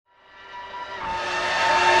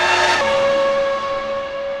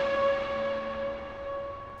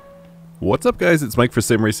What's up, guys? It's Mike for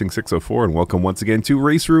Sim Racing 604, and welcome once again to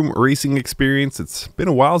Raceroom Racing Experience. It's been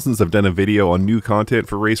a while since I've done a video on new content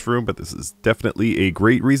for Raceroom, but this is definitely a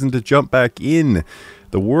great reason to jump back in.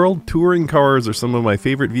 The World Touring cars are some of my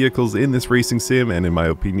favorite vehicles in this racing sim, and in my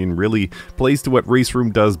opinion really plays to what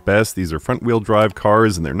Raceroom does best. These are front-wheel drive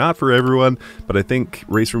cars, and they're not for everyone, but I think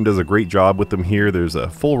Raceroom does a great job with them here. There's a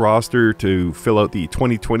full roster to fill out the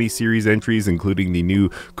 2020 series entries, including the new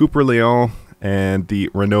Cupra Leon and the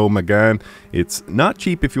Renault Megane. It's not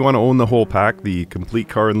cheap if you want to own the whole pack. The complete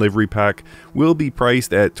car and livery pack will be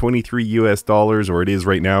priced at $23 US, or it is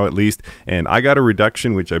right now at least, and I got a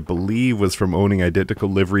reduction which I believe was from owning identical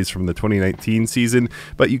liveries from the 2019 season,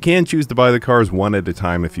 but you can choose to buy the cars one at a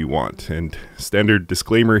time if you want. And standard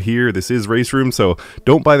disclaimer here, this is Raceroom, so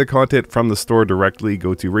don't buy the content from the store directly.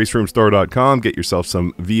 Go to raceroomstore.com, get yourself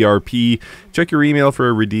some VRP, check your email for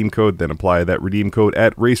a redeem code, then apply that redeem code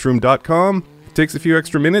at raceroom.com. Takes a few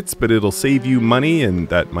extra minutes, but it'll save you money, and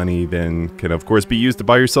that money then can of course be used to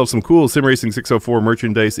buy yourself some cool Sim Racing 604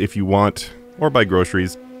 merchandise if you want, or buy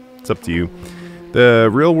groceries. It's up to you. The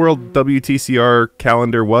real world WTCR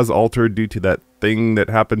calendar was altered due to that thing that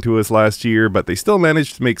happened to us last year, but they still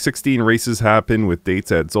managed to make 16 races happen with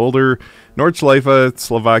dates at Zolder, Nordschleife,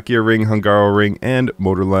 Slovakia Ring, Hungaroring, and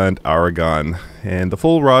Motorland Aragon. And the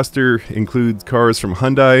full roster includes cars from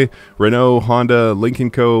Hyundai, Renault, Honda,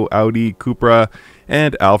 Lynk & Co, Audi, Cupra,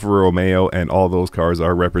 and Alfa Romeo, and all those cars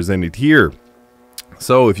are represented here.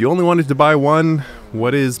 So if you only wanted to buy one,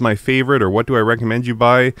 what is my favorite, or what do I recommend you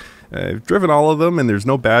buy? I've driven all of them and there's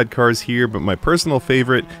no bad cars here, but my personal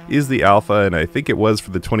favorite is the Alfa, and I think it was for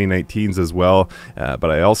the 2019s as well. But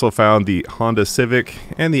I also found the Honda Civic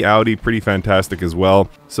and the Audi pretty fantastic as well.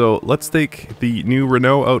 So let's take the new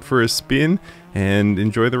Renault out for a spin and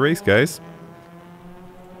enjoy the race, guys.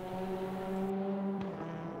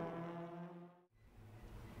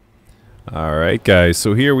 Alright guys,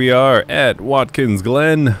 so here we are at Watkins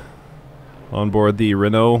Glen on board the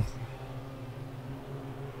Renault.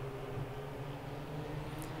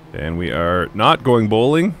 And we are not going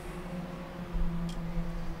bowling.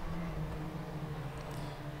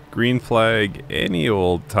 Green flag any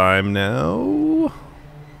old time now.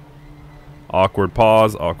 Awkward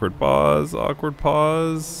pause, awkward pause, awkward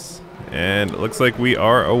pause. And it looks like we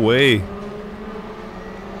are away.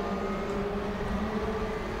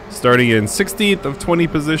 Starting in 16th of 20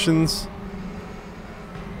 positions.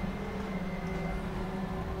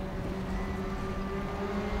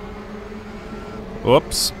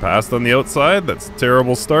 Whoops, passed on the outside. That's a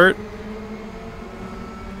terrible start.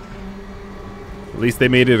 At least they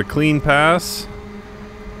made it a clean pass.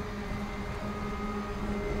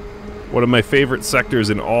 One of my favorite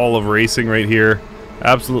sectors in all of racing right here.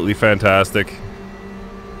 Absolutely fantastic.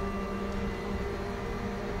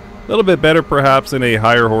 A little bit better perhaps in a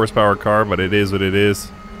higher horsepower car, but it is what it is.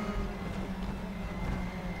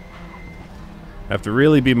 Have to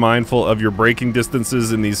really be mindful of your braking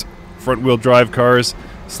distances in these front wheel drive cars.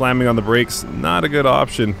 Slamming on the brakes, not a good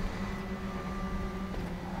option.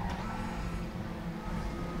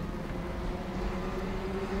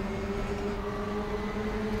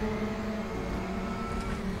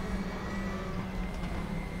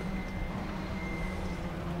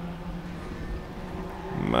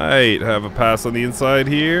 Might have a pass on the inside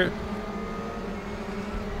here.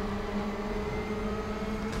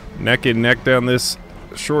 Neck and neck down this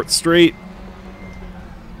short straight.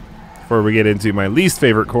 Before we get into my least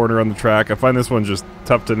favorite corner on the track, I find this one just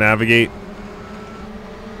tough to navigate.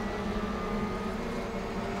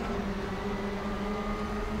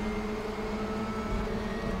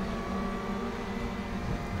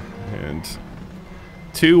 And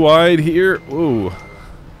too wide here. Ooh.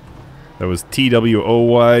 That was TWO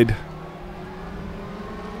wide.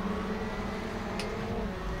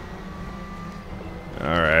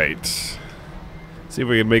 Alright. See if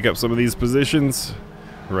we can make up some of these positions.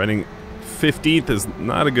 Running 15th is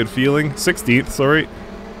not a good feeling. 16th, sorry.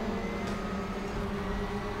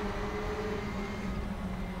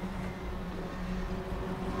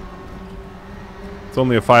 It's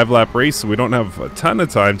only a 5-lap race, so we don't have a ton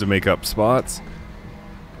of time to make up spots.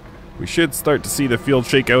 We should start to see the field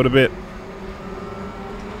shake out a bit.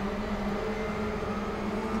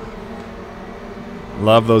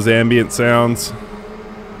 Love those ambient sounds.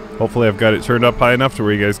 Hopefully I've got it turned up high enough to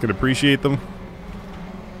where you guys can appreciate them.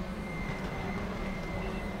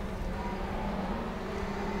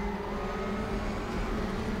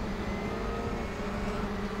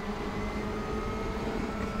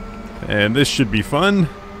 And this should be fun.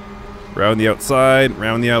 Round the outside,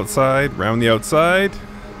 round the outside, round the outside.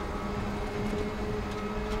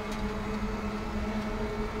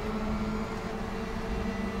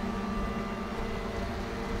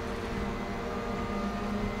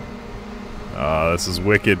 Oh, this is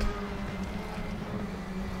wicked.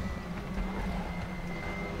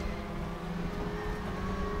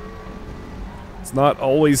 It's not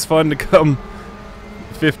always fun to come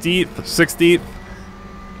 15th, 16th.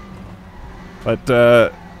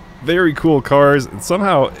 But, very cool cars. And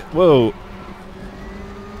somehow, whoa.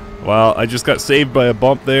 Wow, I just got saved by a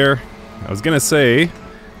bump there. I was gonna say,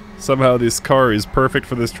 somehow this car is perfect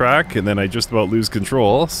for this track, and then I just about lose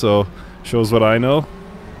control, so shows what I know.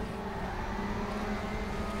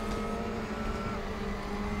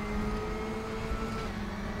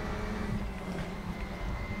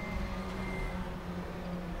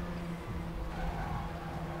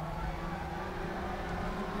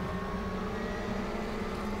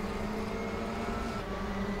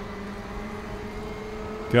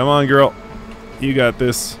 Come on, girl. You got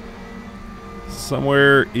this.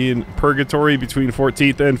 Somewhere in purgatory between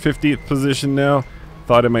 14th and 15th position now.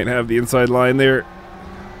 Thought I might have the inside line there.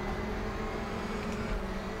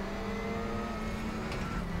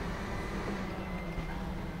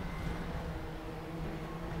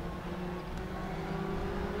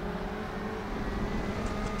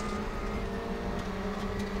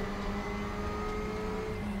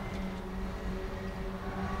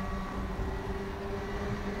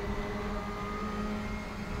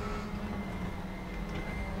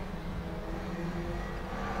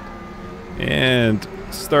 And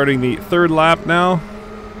starting the third lap now.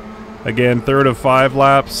 Again, third of 5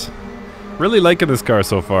 laps. Really liking this car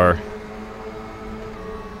so far.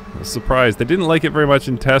 I was surprised. They didn't like it very much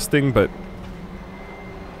in testing, but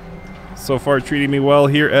so far treating me well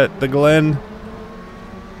here at the Glen.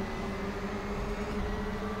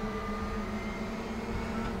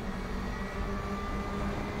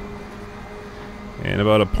 And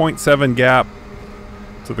about a 0.7 gap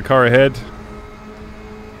to the car ahead.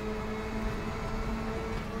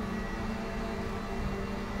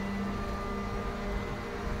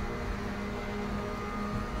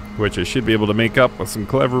 Which I should be able to make up with some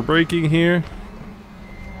clever braking here.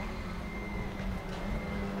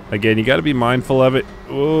 Again, you got to be mindful of it.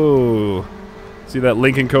 Whoa. See that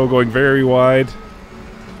Link & Co going very wide.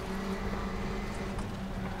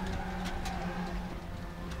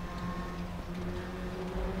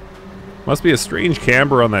 Must be a strange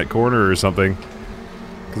camber on that corner or something,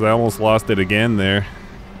 because I almost lost it again there.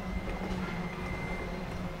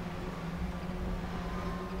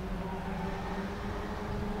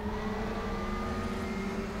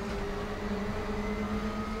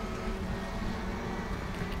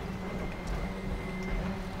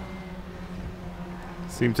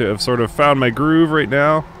 Seem to have sort of found my groove right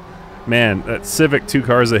now. Man, that Civic 2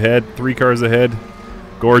 cars ahead, 3 cars ahead.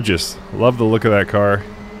 Gorgeous. Love the look of that car.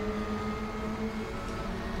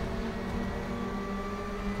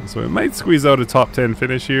 So it might squeeze out a top 10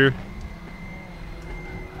 finish here.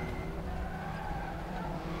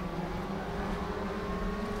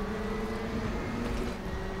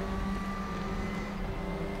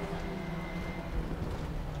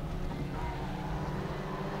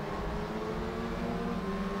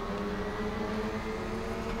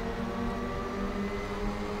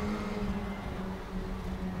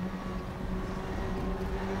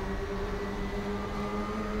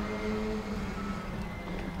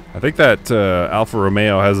 I think that Alfa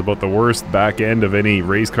Romeo has about the worst back end of any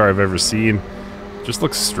race car I've ever seen. Just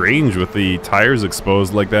looks strange with the tires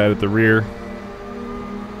exposed like that at the rear.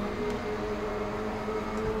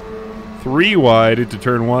 3 wide into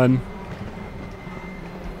turn 1.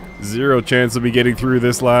 0 chance of me getting through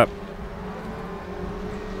this lap.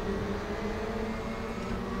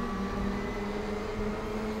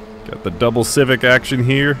 Got the double Civic action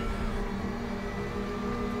here.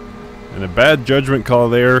 And a bad judgment call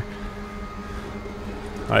there.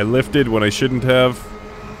 I lifted when I shouldn't have.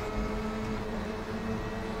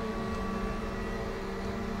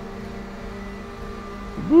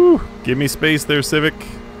 Woo! Give me space there, Civic.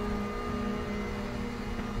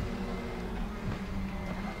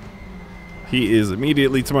 He is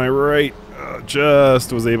immediately to my right.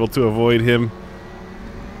 Just was able to avoid him.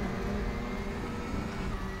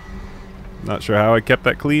 Not sure how I kept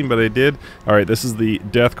that clean, but I did. Alright, this is the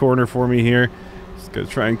death corner for me here. Just gonna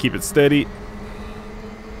try and keep it steady.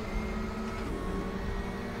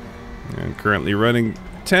 And currently running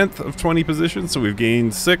 10th of 20 positions, so we've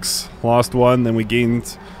gained 6, lost 1, then we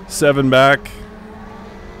gained 7 back.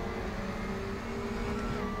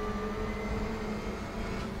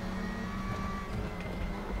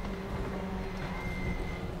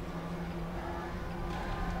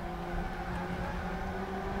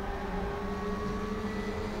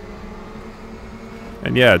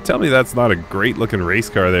 And yeah, tell me that's not a great looking race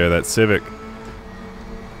car there, that Civic.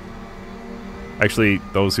 Actually,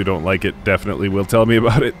 those who don't like it definitely will tell me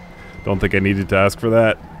about it. Don't think I needed to ask for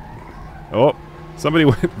that. Oh, somebody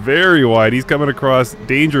went very wide. He's coming across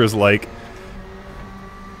dangerous like.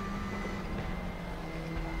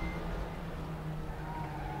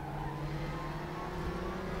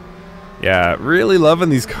 Yeah, really loving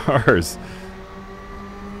these cars.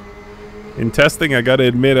 In testing, I gotta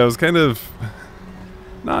admit, I was kind of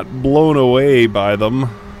not blown away by them.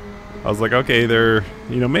 I was like, okay, they're,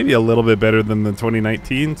 you know, maybe a little bit better than the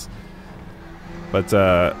 2019s. But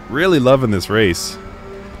really loving this race.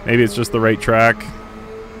 Maybe it's just the right track.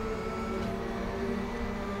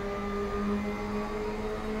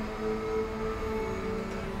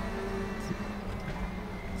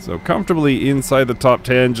 So comfortably inside the top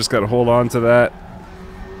 10, just got to hold on to that.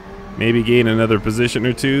 Maybe gain another position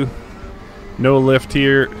or two. No lift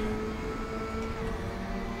here.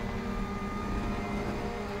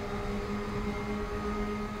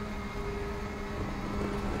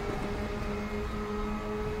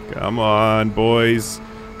 Come on, boys.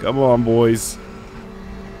 Come on, boys.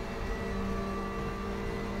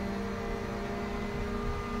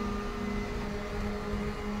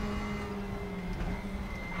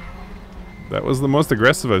 That was the most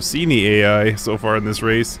aggressive I've seen the AI so far in this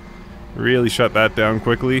race. Really shut that down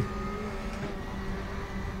quickly.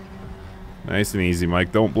 Nice and easy,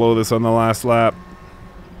 Mike. Don't blow this on the last lap.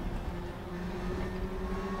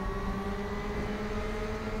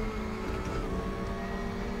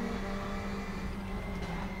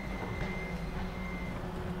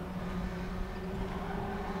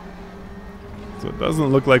 So it doesn't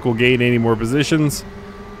look like we'll gain any more positions.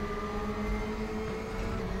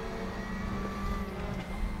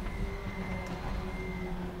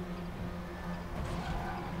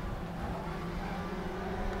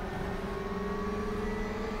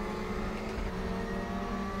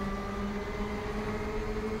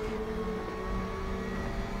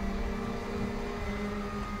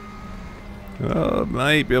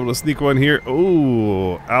 Might be able to sneak one here.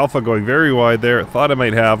 Oh, Alpha going very wide there. Thought I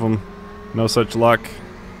might have him. No such luck.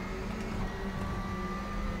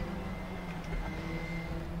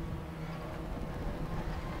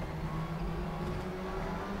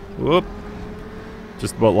 Whoop.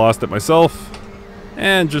 Just about lost it myself.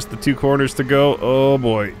 And just the 2 corners to go. Oh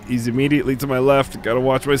boy. He's immediately to my left. Gotta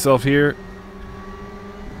watch myself here.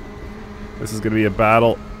 This is gonna be a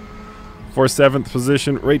battle for 7th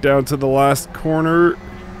position, right down to the last corner.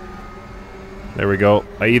 There we go.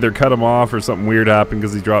 I either cut him off or something weird happened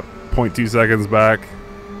because he dropped 0.2 seconds back.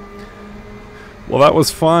 Well, that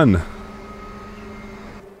was fun.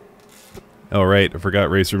 Oh, right. I forgot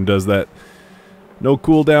Raceroom does that. No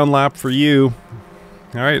cooldown lap for you.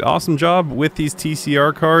 Alright, awesome job with these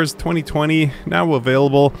TCR cars. 2020, now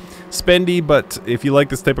available. Spendy, but if you like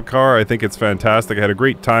this type of car, I think it's fantastic. I had a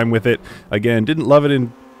great time with it. Again, didn't love it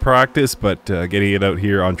in practice, but getting it out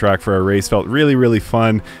here on track for a race felt really, really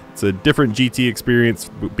fun. It's a different GT experience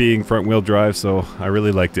being front wheel drive, so I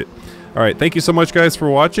really liked it. Alright, thank you so much guys for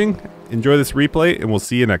watching. Enjoy this replay, and we'll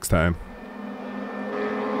see you next time.